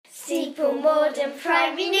Steeple, Morden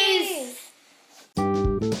Primary News.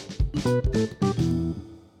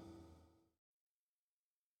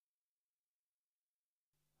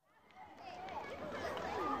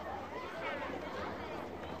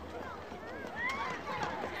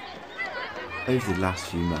 Over the last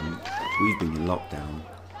few months, we've been in lockdown.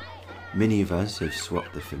 Many of us have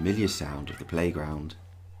swapped the familiar sound of the playground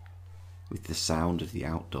with the sound of the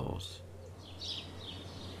outdoors.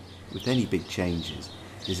 With any big changes,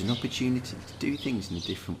 there's an opportunity to do things in a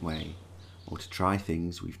different way or to try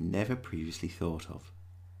things we've never previously thought of.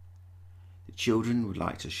 The children would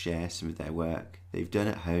like to share some of their work they've done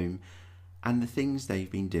at home and the things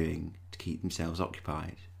they've been doing to keep themselves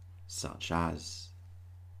occupied, such as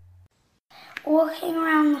walking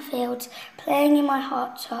around the fields, playing in my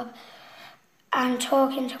hot tub and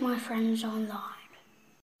talking to my friends online.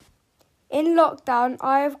 In lockdown,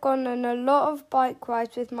 I have gone on a lot of bike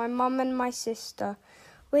rides with my mum and my sister.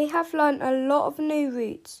 We have learnt a lot of new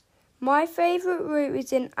routes. My favourite route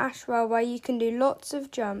is in Ashwell, where you can do lots of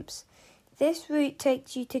jumps. This route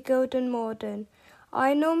takes you to Gilden Morden.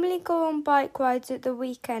 I normally go on bike rides at the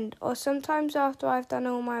weekend or sometimes after I've done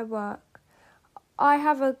all my work. I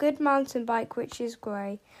have a good mountain bike which is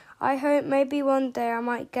grey. I hope maybe one day I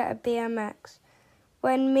might get a BMX.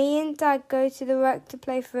 When me and Dad go to the rec to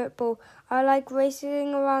play football, I like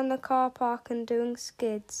racing around the car park and doing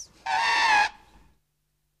skids.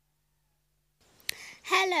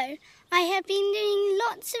 Hello, I have been doing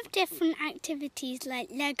lots of different activities like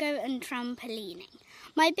Lego and trampolining.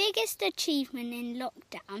 My biggest achievement in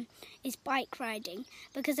lockdown is bike riding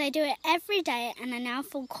because I do it every day and I now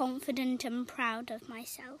feel confident and proud of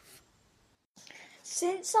myself.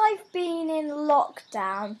 Since I've been in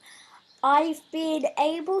lockdown, I've been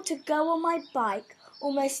able to go on my bike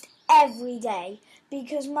almost every day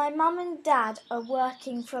because my mum and dad are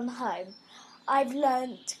working from home. I've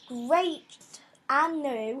learnt great and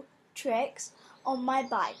new tricks on my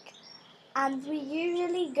bike. And we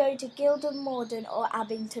usually go to Gilden Morden or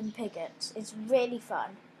Abington Piggotts. It's really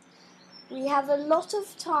fun. We have a lot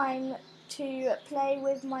of time to play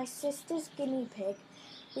with my sister's guinea pig.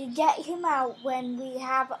 We get him out when we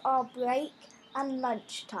have our break and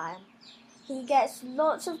lunchtime. He gets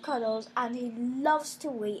lots of cuddles and he loves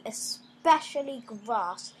to eat, especially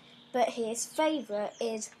grass, but his favourite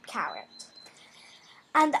is carrot.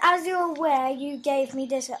 And as you're aware, you gave me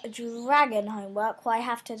this dragon homework where I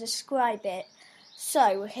have to describe it.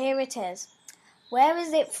 So, here it is. Where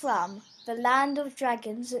is it from? The land of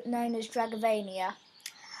dragons, known as Dragavania.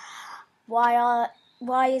 Why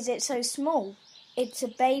is it so small? It's a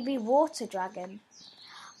baby water dragon.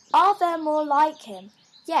 Are there more like him?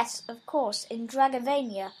 Yes, of course, in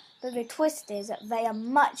Dragavania, but the twist is that they are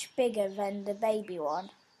much bigger than the baby one.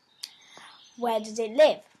 Where does it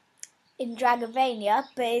live? In Dragavania,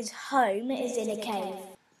 but his home is in a cave.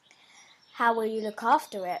 How will you look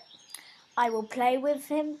after it? I will play with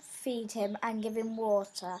him, feed him and give him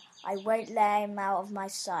water. I won't let him out of my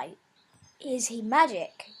sight. Is he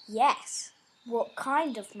magic? Yes. What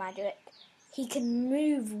kind of magic? He can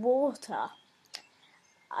move water.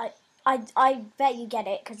 I bet you get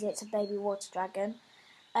it because it's a baby water dragon.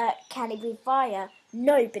 Can it breathe fire?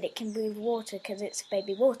 No, but it can breathe water because it's a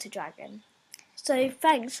baby water dragon. So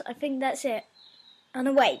thanks, I think that's it.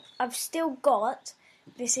 And wait, I've still got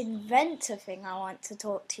this inventor thing I want to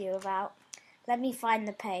talk to you about. Let me find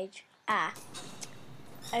the page.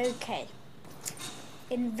 Okay.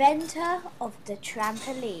 Inventor of the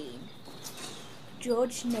trampoline.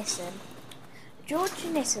 George Nissen. George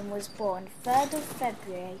Nissen was born 3rd of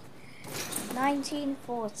February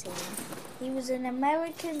 1914. He was an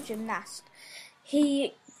American gymnast.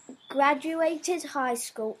 He graduated high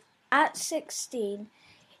school at 16.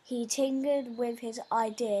 He tinkered with his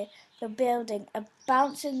idea for building a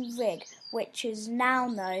bouncing rig, which is now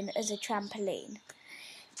known as a trampoline.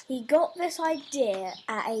 He got this idea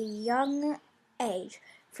at a young age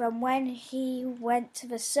from when he went to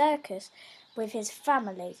the circus with his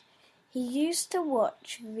family. He used to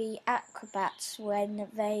watch the acrobats when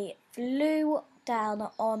they flew down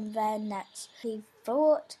on their nets. He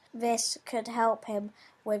thought this could help him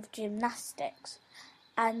with gymnastics.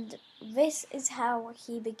 And this is how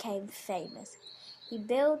he became famous. He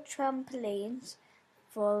built trampolines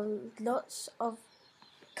for lots of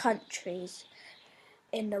countries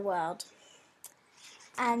in the world.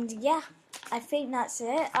 And yeah, I think that's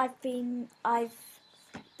it. I've been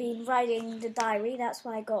writing the diary. That's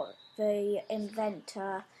where I got the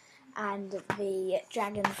inventor and the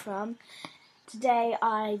dragon from. Today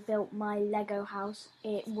I built my Lego house.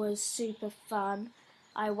 It was super fun.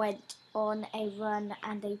 I went on a run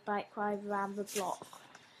and a bike ride around the block.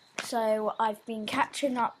 so I've been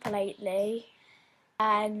catching up lately,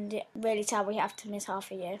 and really sad we have to miss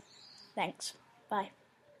half a year. Thanks. Bye.